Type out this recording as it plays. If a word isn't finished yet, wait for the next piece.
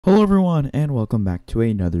Hello everyone and welcome back to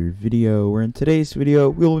another video where in today's video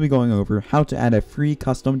we will be going over how to add a free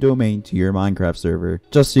custom domain to your Minecraft server.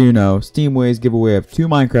 Just so you know, Steamway's giveaway of 2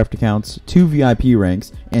 Minecraft accounts, 2 VIP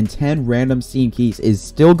ranks, and 10 random Steam keys is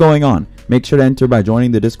still going on. Make sure to enter by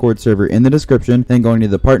joining the Discord server in the description, then going to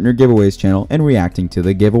the partner giveaways channel and reacting to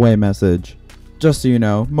the giveaway message. Just so you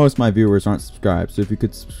know, most of my viewers aren't subscribed, so if you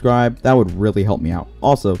could subscribe, that would really help me out.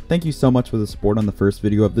 Also, thank you so much for the support on the first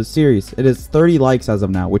video of this series. It is 30 likes as of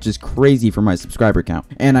now, which is crazy for my subscriber count.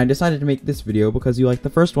 And I decided to make this video because you liked the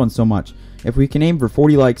first one so much. If we can aim for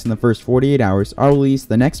 40 likes in the first 48 hours, I'll release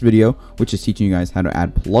the next video, which is teaching you guys how to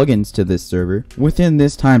add plugins to this server within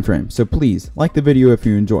this time frame. So please, like the video if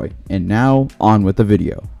you enjoy. And now, on with the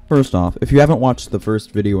video. First off, if you haven't watched the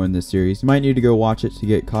first video in this series, you might need to go watch it to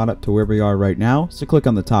get caught up to where we are right now, so click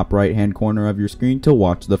on the top right hand corner of your screen to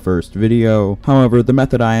watch the first video. However, the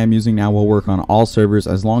method I am using now will work on all servers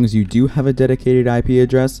as long as you do have a dedicated IP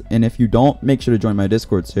address, and if you don't, make sure to join my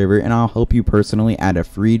Discord server and I'll help you personally add a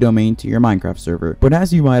free domain to your Minecraft server. But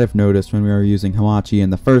as you might have noticed when we were using Hamachi in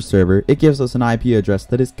the first server, it gives us an IP address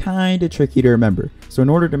that is kinda tricky to remember. So in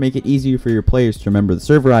order to make it easier for your players to remember the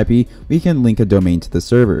server IP, we can link a domain to the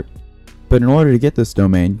server. But in order to get this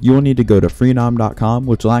domain, you will need to go to freenom.com,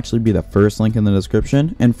 which will actually be the first link in the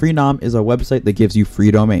description. And Freenom is a website that gives you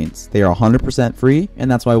free domains. They are 100% free, and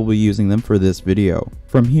that's why we'll be using them for this video.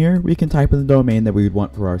 From here, we can type in the domain that we would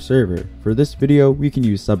want for our server. For this video, we can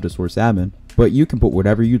use sub_admin, but you can put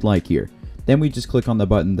whatever you'd like here. Then we just click on the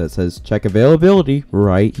button that says check availability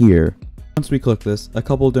right here. Once we click this, a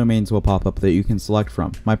couple of domains will pop up that you can select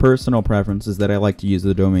from. My personal preference is that I like to use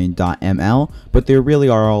the domain .ml, but they really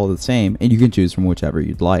are all the same and you can choose from whichever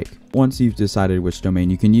you'd like. Once you've decided which domain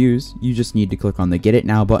you can use, you just need to click on the Get It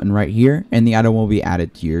Now button right here and the item will be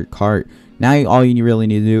added to your cart. Now all you really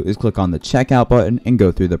need to do is click on the checkout button and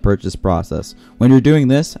go through the purchase process. When you're doing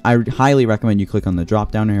this, I highly recommend you click on the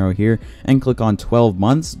drop down arrow here and click on 12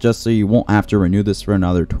 months just so you won't have to renew this for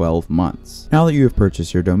another 12 months. Now that you have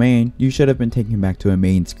purchased your domain, you should have been taken back to a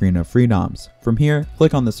main screen of Freenom's. From here,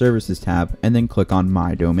 click on the Services tab and then click on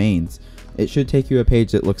My Domains. It should take you a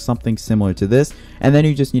page that looks something similar to this, and then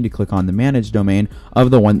you just need to click on the Manage domain of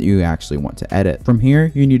the one that you actually want to edit. From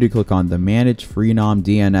here, you need to click on the Manage Freenom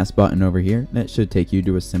DNS button over here, and it should take you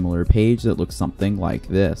to a similar page that looks something like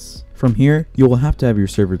this. From here, you will have to have your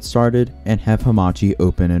server started and have Hamachi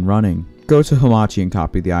open and running. Go to Hamachi and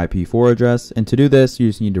copy the IP4 address, and to do this, you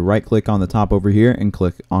just need to right click on the top over here and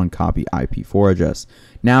click on Copy IP4 address.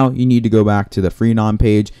 Now you need to go back to the Freenom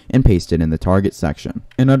page and paste it in the target section.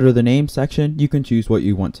 And under the name section, you can choose what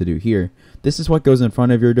you want to do here. This is what goes in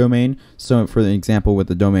front of your domain. So for the example with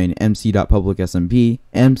the domain mc.publicsmp,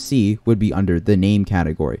 MC would be under the name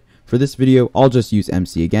category. For this video, I'll just use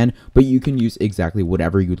MC again, but you can use exactly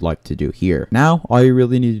whatever you'd like to do here. Now, all you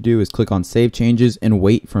really need to do is click on Save Changes and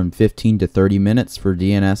wait from 15 to 30 minutes for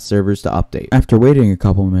DNS servers to update. After waiting a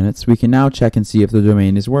couple minutes, we can now check and see if the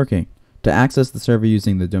domain is working. To access the server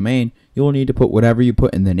using the domain, you will need to put whatever you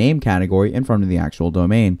put in the name category in front of the actual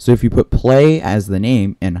domain. So if you put play as the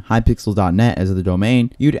name and hypixel.net as the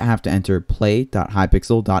domain, you'd have to enter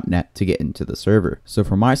play.hypixel.net to get into the server. So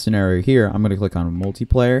for my scenario here, I'm going to click on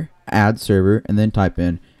multiplayer, add server, and then type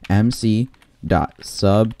in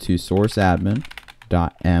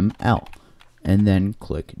mc.sub2sourceadmin.ml and then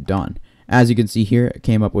click done. As you can see here, it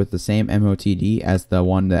came up with the same MOTD as the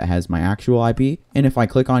one that has my actual IP. And if I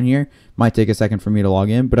click on here, it might take a second for me to log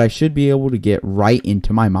in, but I should be able to get right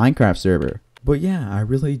into my Minecraft server. But yeah, I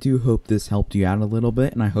really do hope this helped you out a little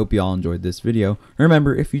bit, and I hope you all enjoyed this video.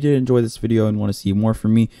 Remember, if you did enjoy this video and want to see more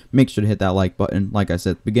from me, make sure to hit that like button. Like I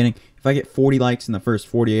said at the beginning, if I get 40 likes in the first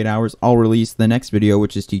 48 hours, I'll release the next video,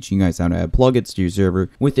 which is teaching you guys how to add plugins to your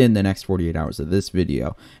server within the next 48 hours of this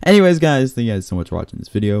video. Anyways, guys, thank you guys so much for watching this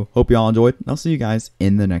video. Hope you all enjoyed, and I'll see you guys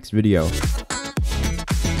in the next video.